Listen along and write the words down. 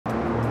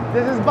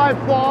This is by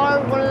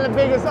far one of the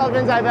biggest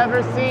ovens I've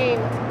ever seen.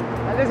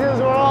 And this is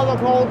where all the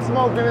cold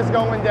smoking is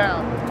going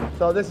down.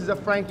 So this is a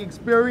Frank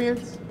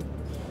experience.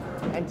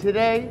 And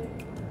today,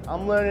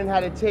 I'm learning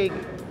how to take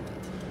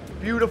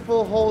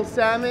beautiful whole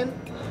salmon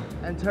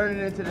and turn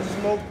it into the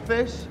smoked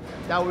fish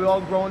that we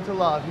all grown to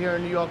love here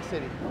in New York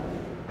City.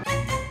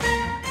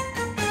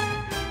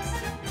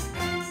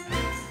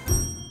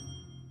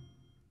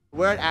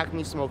 We're at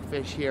Acme Smoked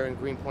Fish here in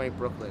Greenpoint,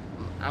 Brooklyn.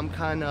 I'm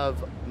kind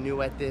of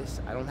new at this.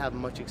 I don't have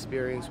much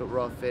experience with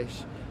raw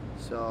fish,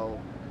 so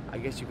I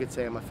guess you could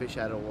say I'm a fish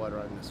out of water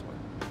on this one.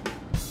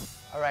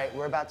 All right,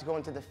 we're about to go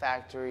into the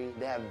factory.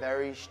 They have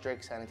very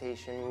strict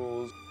sanitation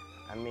rules.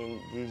 I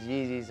mean, these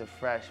Yeezys are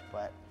fresh,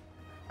 but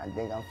I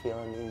think I'm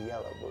feeling these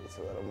yellow boots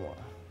a little more.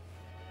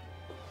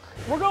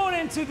 We're going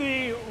into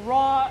the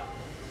raw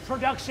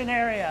production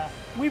area.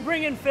 We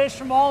bring in fish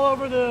from all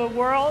over the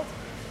world,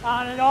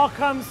 and it all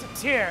comes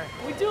here.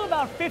 We do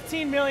about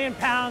 15 million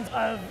pounds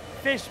of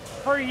fish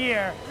per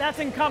year. That's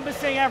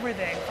encompassing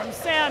everything from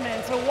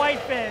salmon to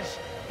whitefish,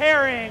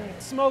 herring,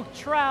 smoked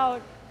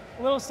trout,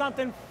 a little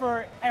something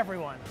for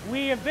everyone.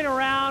 We have been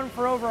around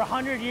for over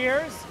 100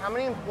 years. How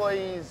many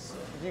employees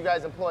do you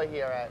guys employ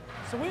here at?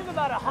 So we have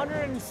about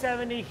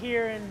 170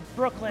 here in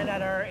Brooklyn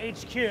at our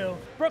HQ.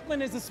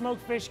 Brooklyn is the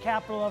smoked fish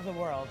capital of the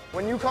world.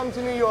 When you come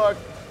to New York,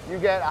 you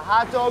get a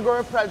hot dog or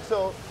a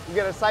pretzel, you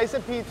get a slice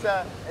of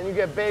pizza, and you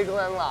get bagel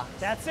and lox.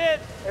 That's it.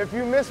 If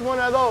you miss one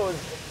of those,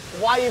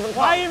 why even come?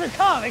 Why even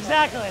come,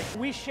 exactly.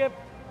 We ship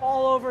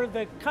all over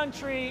the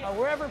country.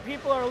 Wherever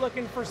people are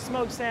looking for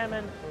smoked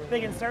salmon,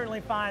 they can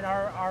certainly find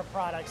our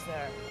products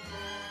there.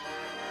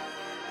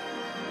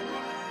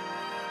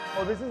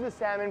 Well, this is the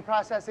salmon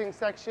processing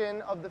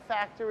section of the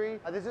factory.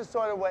 This is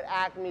sort of what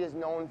Acme is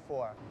known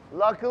for.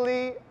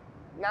 Luckily,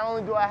 not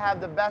only do I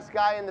have the best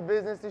guy in the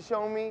business to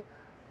show me,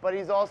 but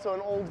he's also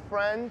an old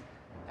friend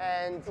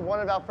and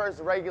one of our first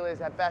regulars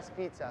at Best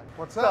Pizza.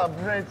 What's up,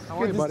 Rich? How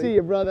are you, Good to buddy? see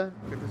you, brother.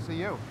 Good to see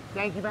you.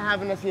 Thank you for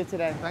having us here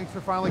today. Thanks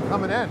for finally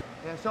coming in.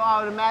 Yeah, so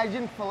I would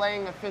imagine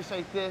filleting a fish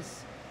like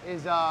this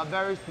is a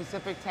very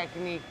specific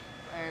technique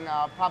and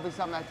probably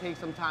something that takes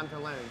some time to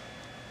learn.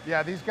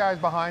 Yeah, these guys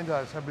behind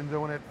us have been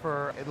doing it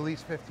for at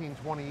least 15,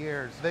 20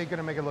 years. They're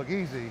gonna make it look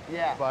easy,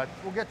 yeah, but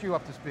we'll get you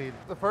up to speed.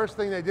 The first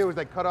thing they do is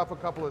they cut off a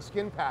couple of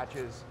skin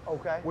patches,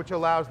 okay, which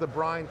allows the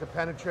brine to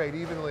penetrate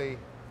evenly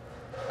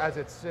as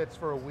it sits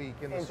for a week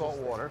in the salt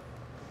water.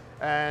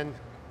 And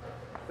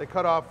they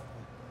cut off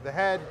the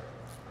head,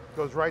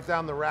 goes right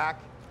down the rack.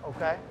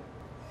 Okay.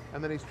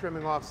 And then he's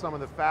trimming off some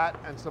of the fat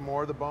and some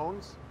more of the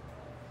bones.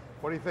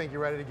 What do you think? You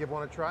ready to give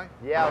one a try?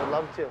 Yeah, I would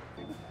love to.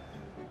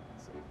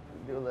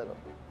 Do a little.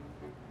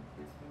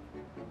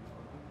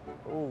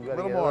 Ooh,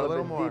 gotta get a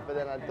little bit deeper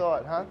than I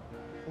thought, huh?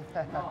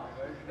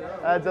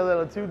 That's a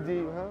little too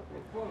deep, huh?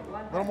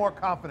 A little more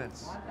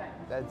confidence.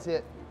 That's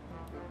it.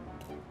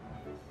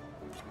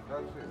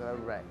 All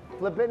right.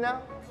 Flip it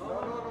now?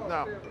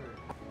 No.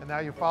 And now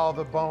you follow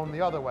the bone the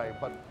other way,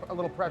 but a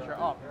little pressure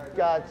up.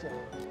 Gotcha.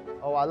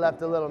 Oh, I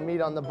left a little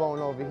meat on the bone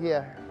over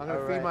here. I'm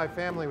gonna feed my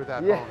family with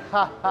that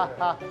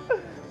bone.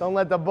 Don't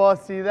let the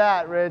boss see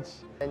that, Rich.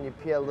 And you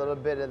peel a little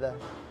bit of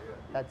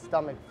that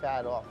stomach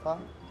fat off, huh?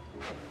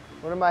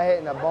 What am I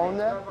hitting, a bone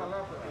there?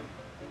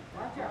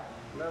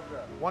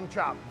 One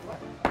chop.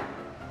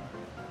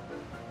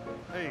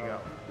 There you go.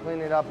 Clean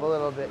it up a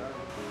little bit.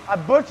 I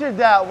butchered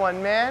that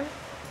one, man.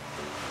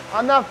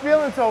 I'm not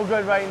feeling so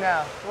good right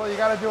now. Well, you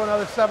got to do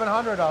another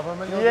 700 of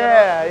them. And you'll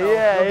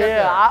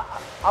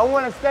I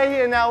want to stay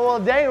here now all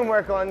day and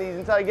work on these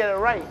until I get it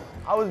right.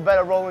 I was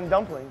better rolling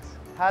dumplings.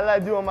 How did I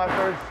do on my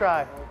first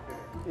try?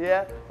 Okay.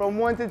 Yeah? From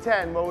 1 to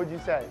 10, what would you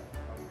say?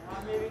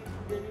 Maybe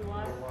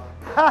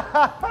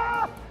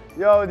 1.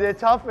 Yo, they're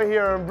tougher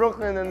here in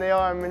Brooklyn than they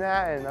are in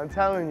Manhattan, I'm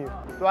telling you.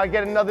 Do I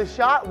get another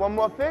shot? One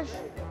more fish?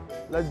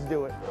 Let's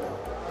do it.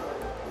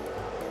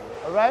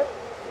 All right?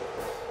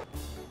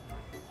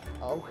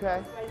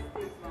 Okay.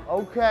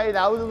 Okay,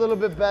 that was a little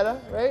bit better,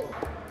 right?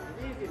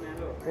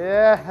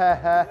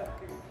 Yeah.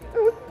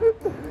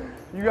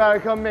 You gotta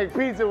come make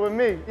pizza with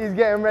me. He's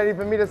getting ready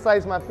for me to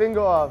slice my finger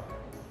off.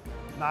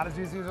 Not as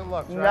easy as it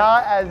looks, right?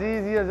 Not as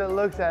easy as it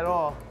looks at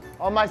all.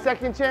 On my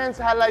second chance,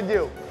 how did I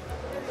do?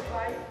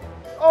 5.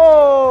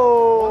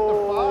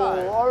 Oh! 1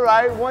 to 5. All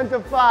right, 1 to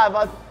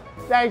 5.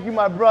 Thank you,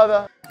 my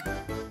brother.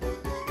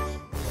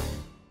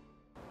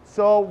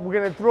 So we're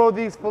gonna throw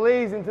these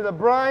fillets into the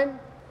brine.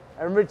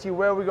 And Richie,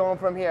 where are we going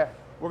from here?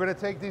 We're gonna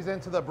take these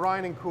into the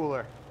brining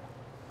cooler.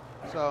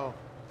 So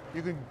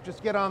you can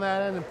just get on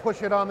that end and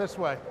push it on this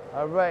way.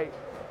 All right.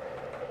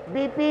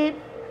 Beep,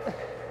 beep.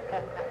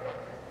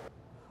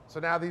 So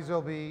now these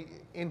will be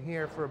in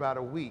here for about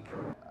a week.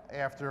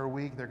 After a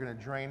week, they're gonna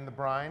drain the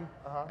brine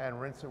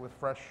and rinse it with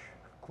fresh,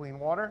 clean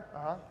water.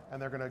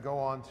 And they're gonna go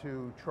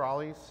onto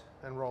trolleys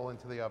and roll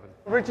into the oven.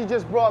 Richie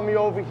just brought me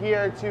over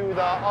here to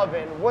the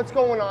oven. What's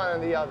going on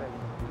in the oven?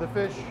 The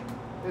fish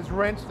is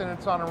rinsed and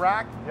it's on a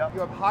rack. Yep. You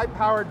have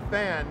high-powered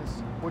fans,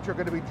 which are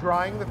going to be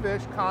drying the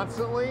fish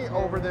constantly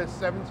over this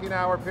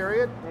 17-hour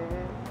period.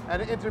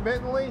 And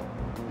intermittently,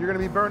 You're going to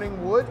be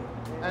burning wood,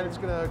 and it's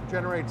going to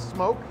generate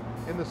smoke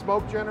in the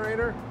smoke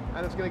generator,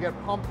 and it's going to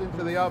get pumped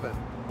into the oven.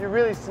 You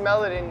really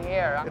smell it in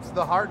here. It's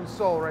the heart and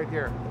soul right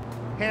here.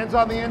 Hands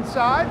on the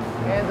inside.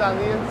 Hands on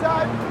the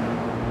inside.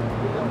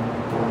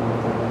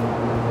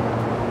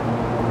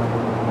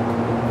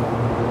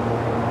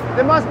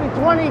 There must be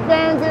 20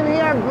 fans in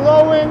here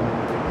glowing,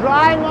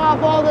 drying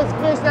off all this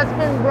fish that's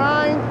been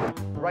brined.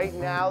 Right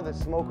now, the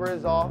smoker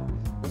is off.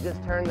 We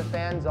just turned the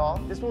fans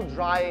off. This will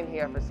dry in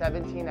here for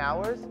 17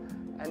 hours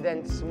and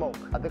then smoke.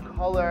 The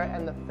color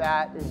and the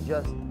fat is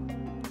just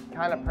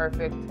kind of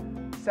perfect.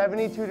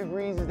 72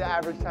 degrees is the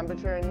average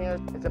temperature in here.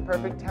 It's a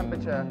perfect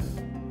temperature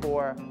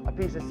for a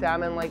piece of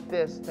salmon like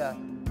this to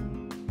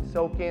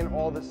soak in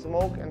all the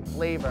smoke and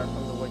flavor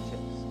from the wood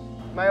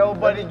chips. My old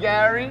buddy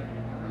Gary,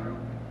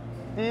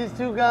 these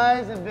two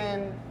guys have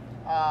been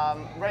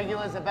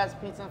regulars at Best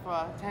Pizza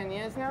for 10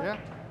 years now? Yeah.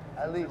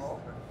 At least,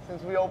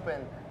 since we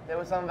opened. They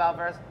were some of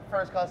our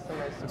first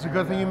customers. It's a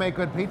good thing you make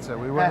good pizza.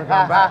 We wouldn't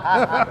have gone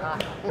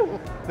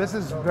back. This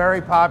is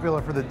very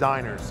popular for the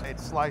diners.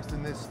 It's sliced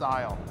in this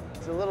style.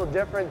 It's a little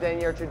different than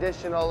your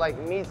traditional like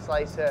meat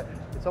slicer.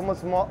 It's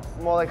almost more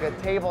like a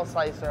table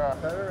slicer.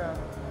 Turn it around.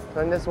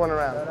 Turn this one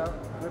around.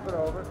 Flip it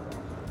over.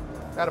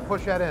 Got to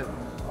push that in.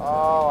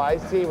 Oh, I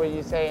see what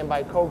you're saying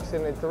by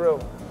coaxing it through.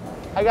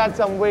 I got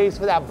some ways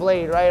for that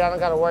blade, right? I don't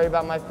got to worry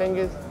about my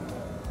fingers.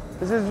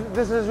 This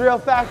is real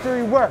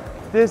factory work.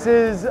 This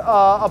is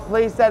a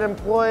place that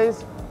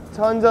employs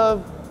tons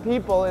of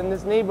people in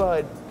this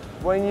neighborhood.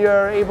 When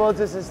you're able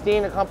to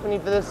sustain a company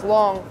for this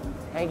long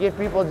and give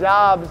people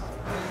jobs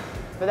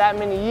for that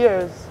many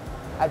years,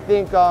 I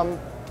think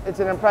it's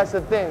an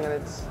impressive thing, and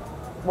it's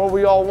what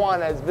we all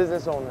want as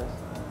business owners.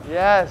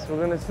 Yes,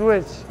 we're gonna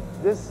switch.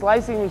 This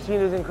slicing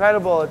machine is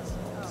incredible. It's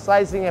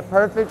slicing it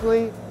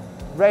perfectly,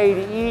 ready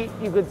to eat.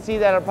 You could see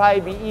that it'll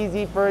probably be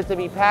easy for it to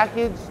be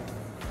packaged.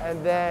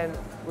 And then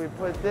we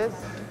put this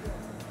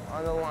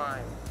on the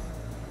line.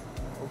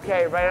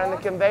 Okay, right on the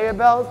conveyor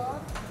belt,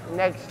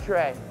 next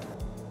tray.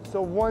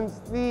 So once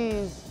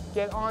these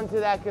get onto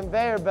that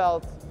conveyor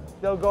belt,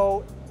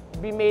 they'll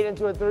be made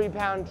into a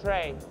 3-pound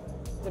tray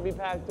to be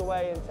packed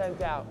away and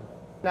sent out.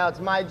 Now it's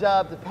my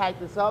job to pack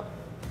this up.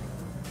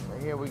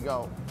 So here we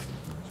go.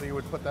 So you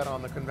would put that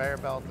on the conveyor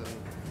belt and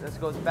this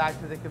goes back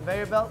to the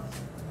conveyor belt.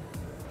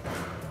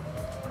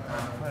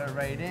 Put it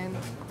right in.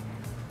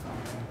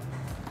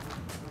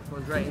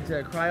 Goes right into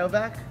the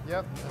cryovac.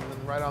 Yep, and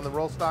then right on the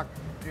roll stock.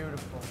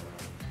 Beautiful.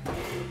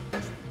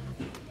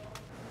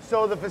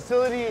 So the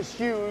facility is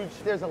huge.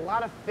 There's a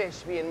lot of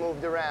fish being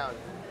moved around.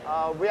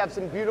 We have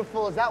some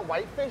beautiful, is that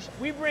whitefish?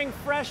 We bring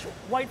fresh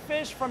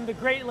whitefish from the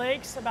Great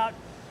Lakes about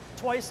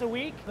twice a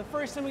week. The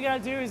first thing we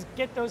gotta do is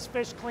get those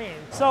fish clean.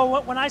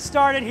 So when I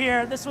started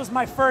here, this was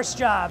my first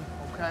job.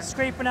 Okay.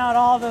 Scraping out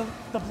all the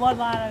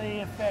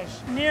bloodline of the fish.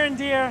 Near and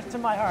dear to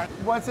my heart.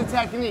 What's the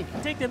technique?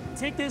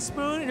 Take this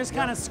spoon and just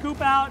kind of scoop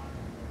out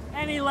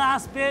any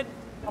last bit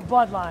of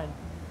bloodline.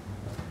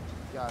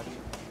 Gotcha.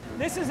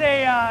 This is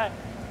a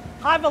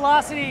high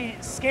velocity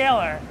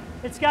scaler.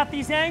 It's got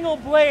these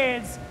angled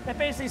blades that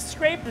basically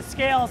scrape the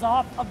scales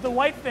off of the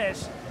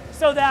whitefish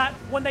so that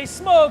when they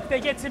smoke,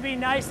 they get to be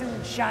nice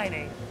and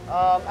shiny.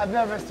 I've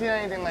never seen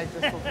anything like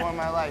this before in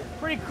my life.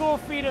 Pretty cool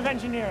feat of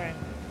engineering.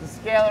 The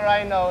scaler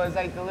I know is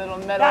like the little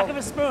metal. Back of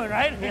a spoon,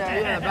 right?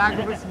 Yeah, the back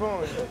of a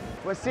spoon.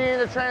 We're seeing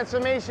the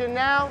transformation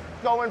now,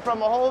 going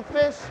from a whole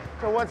fish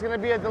to what's gonna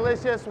be a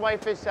delicious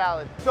whitefish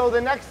salad. So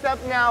the next step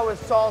now is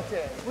salting.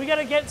 We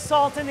gotta get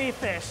salt in the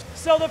fish.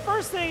 So the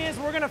first thing is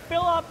we're gonna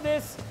fill up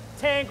this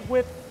tank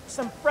with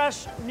some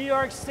fresh New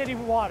York City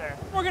water.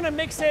 We're gonna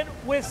mix it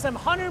with some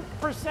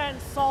 100%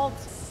 salt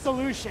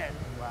solution.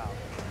 Wow.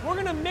 We're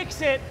gonna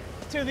mix it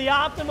to the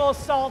optimal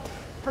salt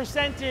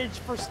percentage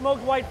for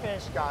smoked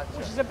whitefish, Gotcha.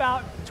 which is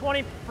about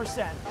 20%.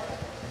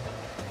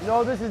 You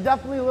know, this is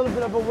definitely a little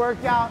bit of a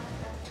workout.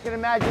 You can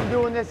imagine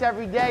doing this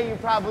every day. You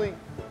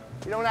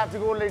don't have to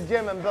go to the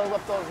gym and build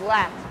up those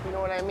lats, if you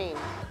know what I mean.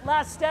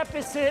 Last step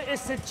is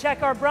to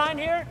check our brine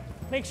here.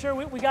 Make sure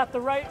we got the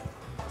right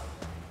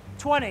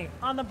 20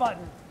 on the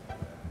button.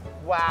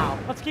 Wow.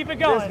 Let's keep it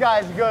going. This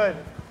guy's good.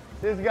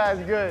 This guy's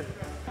good.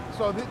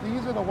 So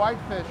these are the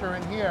whitefish are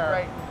in here,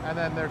 Right. and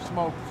then they're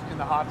smoked in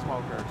the hot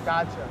smokers.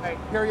 Gotcha. Right.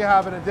 Here you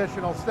have an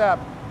additional step,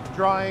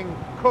 drying,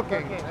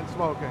 cooking, and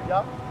smoking.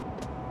 Yep.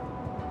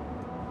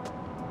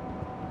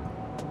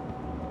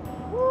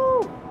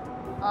 Woo!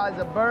 Eyes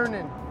are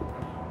burning.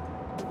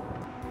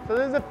 So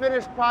this is a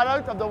finished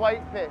product of the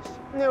whitefish.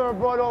 They were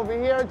brought over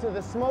here to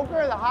the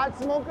smoker, the hot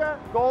smoker,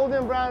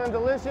 golden brown and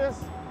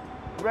delicious,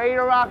 ready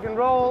to rock and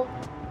roll.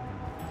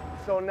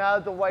 So now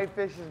that the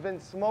whitefish has been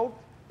smoked,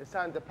 it's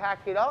time to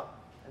pack it up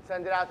and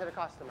send it out to the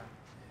customer.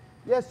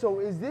 Yes, so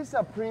is this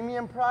a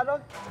premium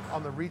product?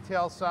 On the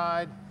retail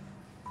side,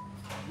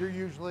 you're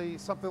usually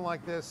something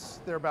like this.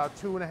 They're about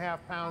 2.5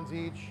 pounds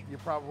each. You're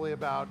probably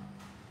about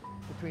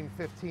between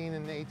 15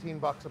 and 18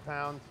 bucks a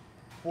pound.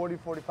 40,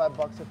 45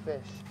 bucks a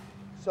fish.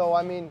 So,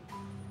 I mean,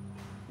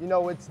 you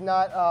know, it's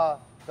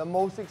not the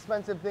most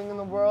expensive thing in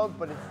the world,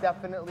 but it's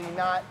definitely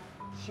not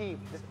cheap.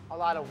 A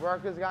lot of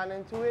work has gone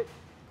into it.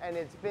 and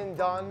it's been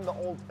done the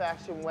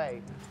old-fashioned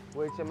way,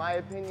 which in my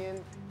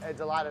opinion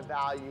adds a lot of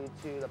value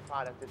to the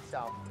product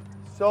itself.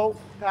 So,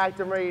 packed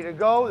and ready to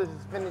go. This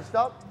is finished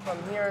up. From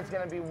here, it's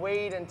gonna be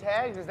weighed and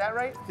tagged, is that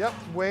right? Yep,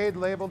 weighed,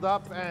 labeled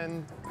up,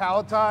 and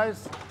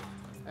palletized,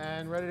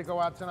 and ready to go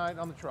out tonight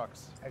on the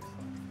trucks. Excellent.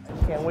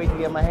 I can't wait to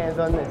get my hands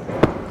on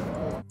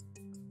this.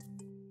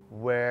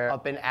 We're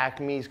up in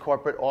Acme's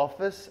corporate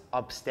office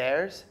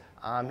upstairs.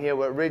 I'm here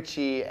with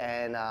Richie,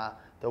 and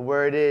the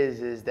word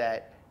is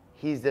that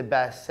he's the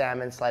best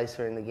salmon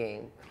slicer in the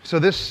game. So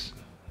this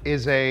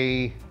is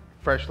a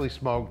freshly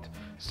smoked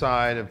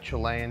side of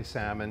Chilean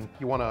salmon.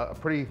 You want a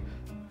pretty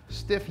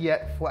stiff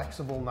yet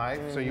flexible knife.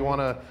 So you want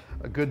a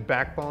good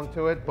backbone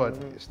to it, but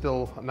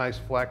still a nice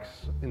flex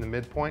in the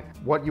midpoint.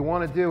 What you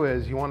want to do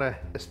is you want to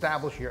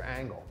establish your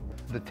angle.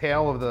 The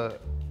tail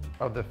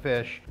of the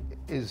fish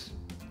is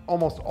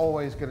almost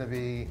always going to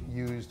be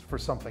used for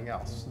something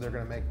else. They're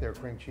going to make their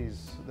cream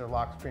cheese, their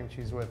lox cream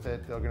cheese with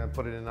it. They're going to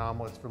put it in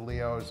omelets for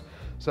Leos.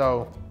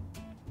 So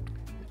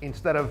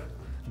instead of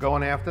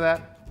going after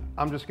that,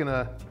 I'm just going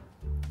to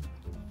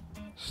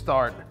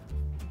start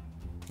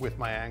with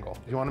my angle.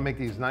 You want to make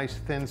these nice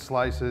thin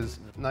slices,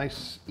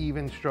 nice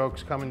even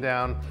strokes coming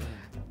down,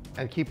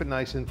 and keep it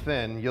nice and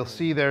thin. You'll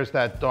see there's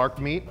that dark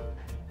meat.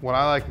 What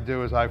I like to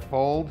do is I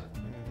fold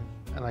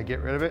and I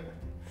get rid of it.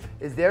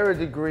 Is there a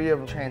degree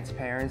of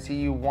transparency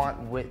you want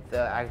with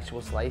the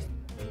actual slice?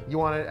 You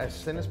want it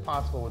as thin as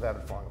possible without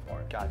it falling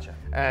apart. Gotcha.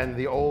 And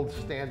the old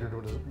standard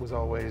was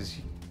always,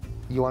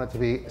 you want it to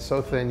be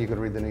so thin you could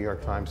read the New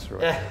York Times through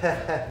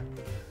it.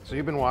 So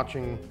you've been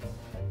watching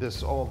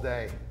this all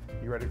day.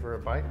 You ready for a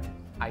bite?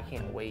 I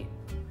can't wait.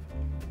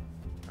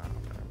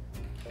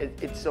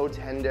 It's so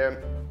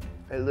tender.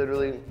 It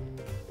literally,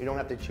 you don't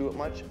have to chew it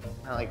much.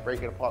 Kind of like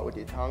break it apart with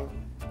your tongue.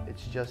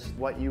 It's just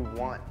what you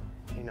want,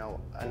 you know,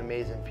 an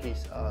amazing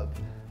piece of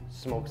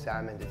smoked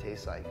salmon to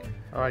taste like.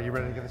 All right, you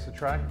ready to give this a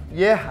try?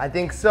 Yeah, I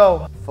think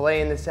so.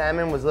 Filleting the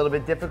salmon was a little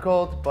bit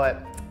difficult,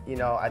 but you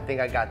know, I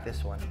think I got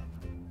this one.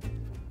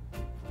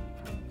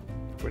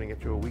 We're gonna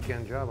get you a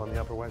weekend job on the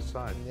Upper West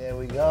Side. There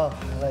we go.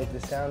 I like the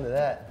sound of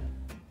that.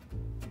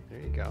 There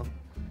you go.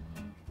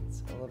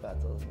 It's all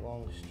about those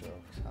long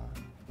strokes,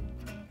 huh?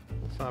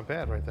 That's not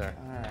bad right there.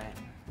 All right.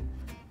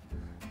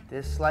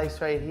 This slice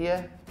right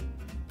here,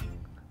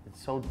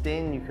 it's so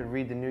thin you could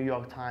read the New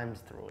York Times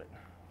through it.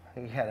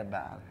 Forget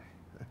about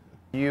it.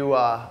 You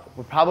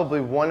were probably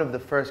one of the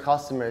first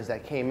customers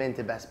that came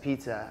into Best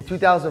Pizza.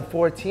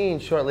 2014,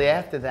 shortly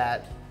after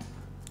that,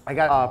 I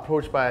got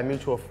approached by a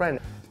mutual friend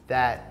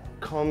that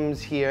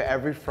comes here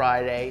every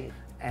Friday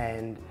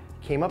and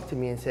came up to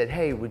me and said,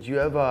 hey, would you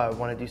ever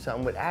want to do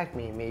something with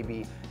Acme?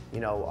 Maybe, you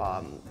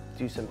know,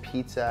 do some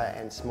pizza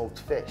and smoked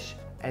fish.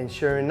 And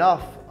sure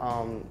enough,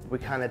 we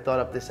kind of thought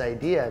up this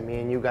idea. Me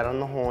and you got on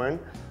the horn.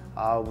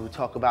 We would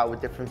talk about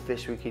what different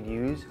fish we could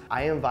use.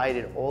 I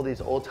invited all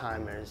these old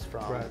timers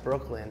from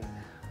Brooklyn,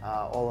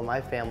 all of my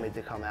family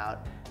to come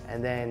out.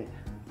 And then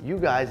you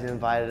guys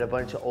invited a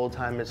bunch of old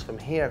timers from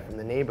here, from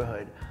the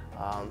neighborhood.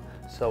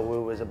 So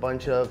it was a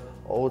bunch of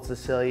old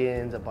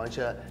Sicilians, a bunch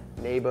of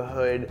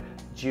neighborhood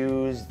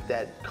Jews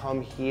that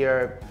come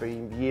here for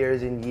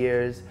years and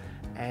years,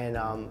 and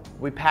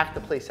we packed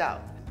the place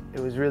out. It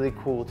was really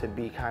cool to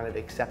be kind of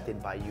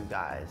accepted by you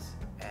guys,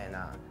 and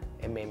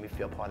it made me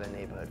feel part of the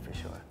neighborhood for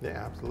sure.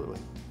 Yeah, absolutely.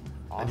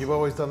 Awesome. And you've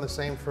always done the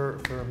same for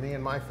me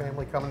and my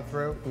family coming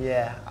through.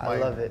 Yeah, I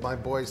love it. My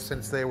boys,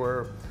 since they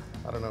were,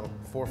 I don't know,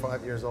 4 or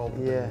 5 years old,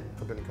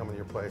 have been coming to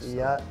your place.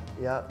 So.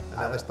 Yeah. And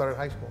now they started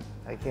high school.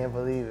 I can't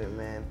believe it,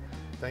 man.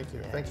 Thank you.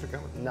 Yeah. Thanks for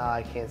coming. No,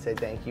 I can't say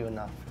thank you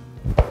enough.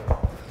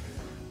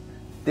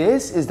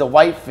 This is the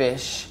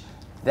whitefish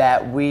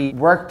that we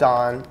worked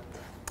on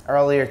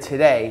earlier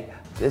today.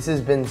 This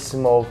has been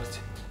smoked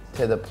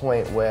to the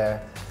point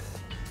where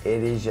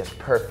it is just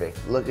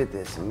perfect. Look at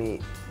this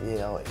meat. You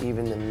know,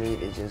 even the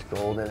meat is just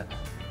golden.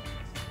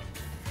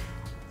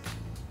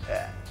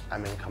 Yeah, I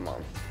mean, come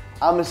on.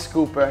 I'm a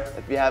scooper,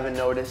 if you haven't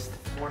noticed.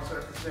 More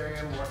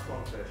Circasian, more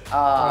stonefish.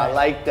 I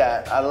like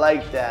that. I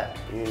like that.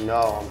 You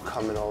know I'm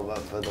coming over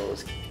for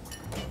those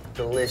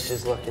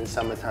delicious looking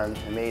summertime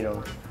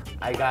tomatoes.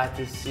 I got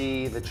to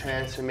see the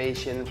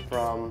transformation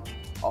from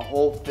a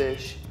whole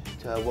fish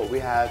to what we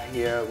have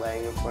here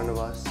laying in front of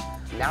us.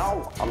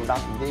 Now I'm about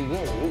to dig in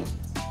and eat.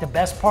 The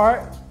best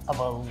part of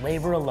a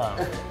labor of love.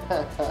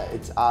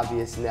 It's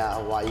obvious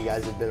now why you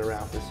guys have been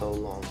around for so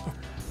long.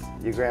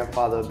 Your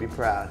grandfather would be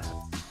proud.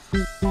 You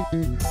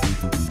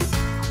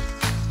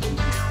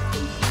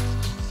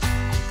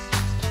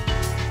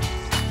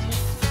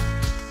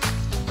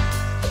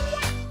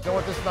know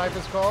what this knife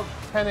is called?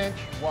 10-inch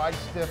wide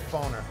stiff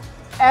boner.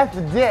 F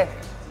Dick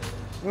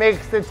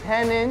makes the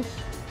 10-inch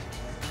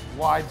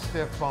wide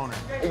stiff boner.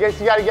 I guess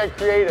you gotta get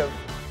creative.